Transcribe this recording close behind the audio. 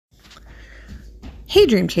Hey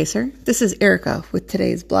Dream Chaser, this is Erika with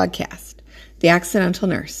today's blogcast, The Accidental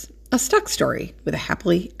Nurse, a stuck story with a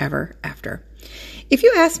happily ever after. If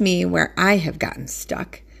you ask me where I have gotten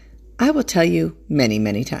stuck, I will tell you many,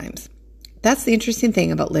 many times. That's the interesting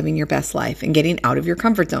thing about living your best life and getting out of your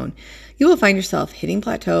comfort zone. You will find yourself hitting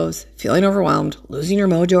plateaus, feeling overwhelmed, losing your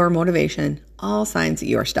mojo or motivation, all signs that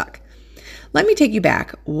you are stuck. Let me take you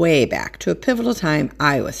back, way back, to a pivotal time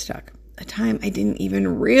I was stuck, a time I didn't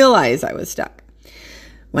even realize I was stuck.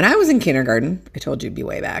 When I was in kindergarten, I told you to be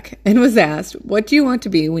way back, and was asked, what do you want to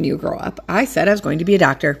be when you grow up? I said I was going to be a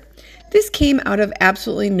doctor. This came out of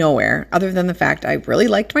absolutely nowhere other than the fact I really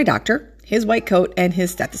liked my doctor, his white coat, and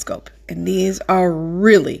his stethoscope. And these are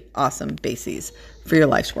really awesome bases for your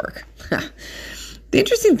life's work. The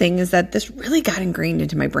interesting thing is that this really got ingrained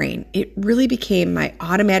into my brain. It really became my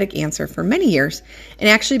automatic answer for many years and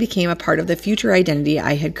actually became a part of the future identity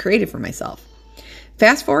I had created for myself.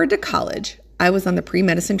 Fast forward to college. I was on the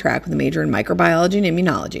pre-medicine track with a major in microbiology and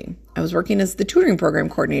immunology. I was working as the tutoring program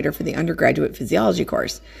coordinator for the undergraduate physiology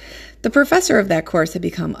course. The professor of that course had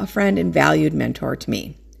become a friend and valued mentor to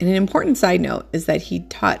me. And an important side note is that he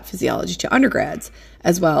taught physiology to undergrads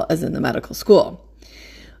as well as in the medical school.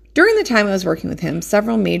 During the time I was working with him,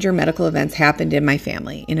 several major medical events happened in my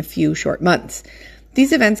family in a few short months.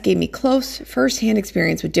 These events gave me close, first-hand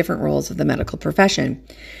experience with different roles of the medical profession.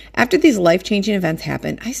 After these life-changing events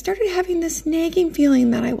happened, I started having this nagging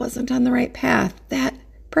feeling that I wasn't on the right path, that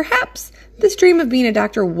perhaps this dream of being a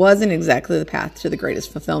doctor wasn't exactly the path to the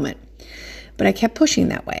greatest fulfillment. But I kept pushing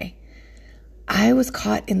that way. I was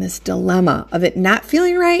caught in this dilemma of it not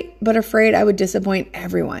feeling right, but afraid I would disappoint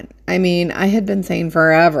everyone. I had been saying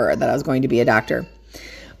forever that I was going to be a doctor.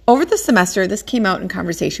 Over the semester, this came out in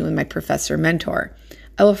conversation with my professor mentor.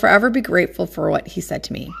 I will forever be grateful for what he said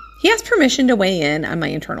to me. He asked permission to weigh in on my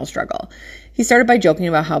internal struggle. He started by joking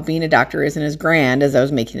about how being a doctor isn't as grand as I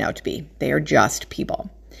was making it out to be. They are just people.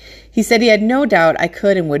 He said he had no doubt I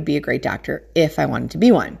could and would be a great doctor if I wanted to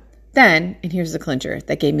be one. Then, and here's the clincher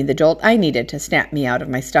that gave me the jolt I needed to snap me out of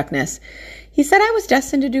my stuckness, he said I was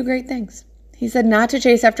destined to do great things. He said not to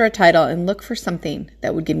chase after a title and look for something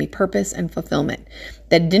that would give me purpose and fulfillment,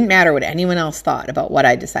 that it didn't matter what anyone else thought about what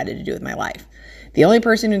I decided to do with my life. The only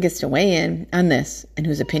person who gets to weigh in on this and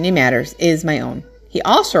whose opinion matters is my own. He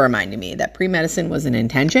also reminded me that pre-medicine was an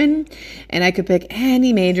intention and I could pick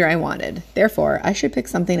any major I wanted. Therefore, I should pick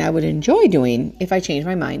something I would enjoy doing if I changed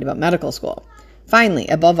my mind about medical school. Finally,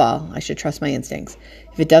 above all, I should trust my instincts.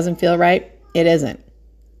 If it doesn't feel right, it isn't.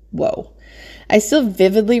 Whoa. I still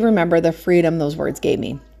vividly remember the freedom those words gave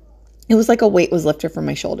me. It was like a weight was lifted from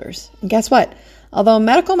my shoulders. And guess what? Although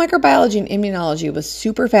medical microbiology and immunology was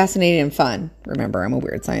super fascinating and fun, remember I'm a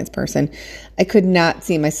weird science person, I could not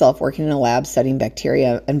see myself working in a lab studying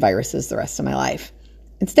bacteria and viruses the rest of my life.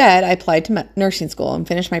 Instead, I applied to nursing school and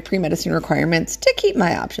finished my pre-medicine requirements to keep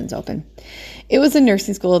my options open. It was in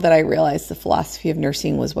nursing school that I realized the philosophy of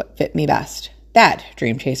nursing was what fit me best. That,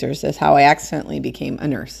 Dream Chasers, is how I accidentally became a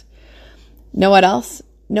nurse. Know what else?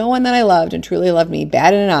 No one that I loved and truly loved me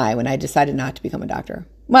batted an eye when I decided not to become a doctor.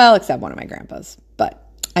 Well, except one of my grandpas, but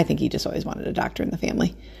I think he just always wanted a doctor in the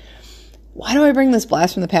family. Why do I bring this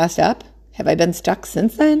blast from the past up? Have I been stuck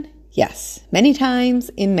since then? Yes, many times,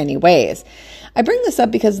 in many ways. I bring this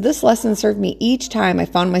up because this lesson served me each time I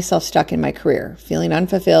found myself stuck in my career, feeling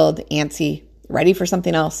unfulfilled, antsy, ready for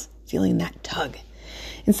something else, feeling that tug.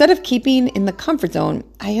 Instead of keeping in the comfort zone,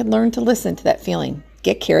 I had learned to listen to that feeling,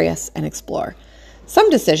 get curious, and explore. Some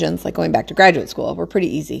decisions, like going back to graduate school, were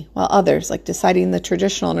pretty easy, while others, like deciding the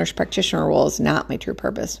traditional nurse practitioner role is not my true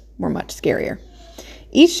purpose, were much scarier.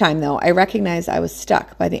 Each time, though, I recognized I was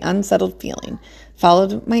stuck by the unsettled feeling,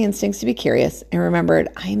 followed my instincts to be curious, and remembered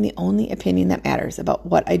I am the only opinion that matters about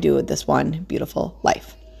what I do with this one beautiful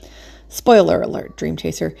life. Spoiler alert, Dream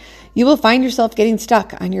Chaser, you will find yourself getting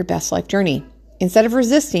stuck on your best life journey. Instead of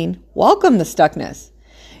resisting, welcome the stuckness.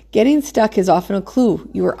 Getting stuck is often a clue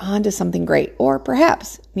you are on to something great, or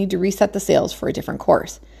perhaps need to reset the sails for a different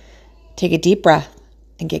course. Take a deep breath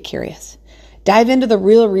and get curious. Dive into the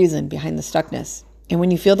real reason behind the stuckness. And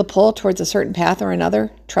when you feel the pull towards a certain path or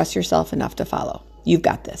another, trust yourself enough to follow. You've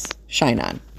got this. Shine on.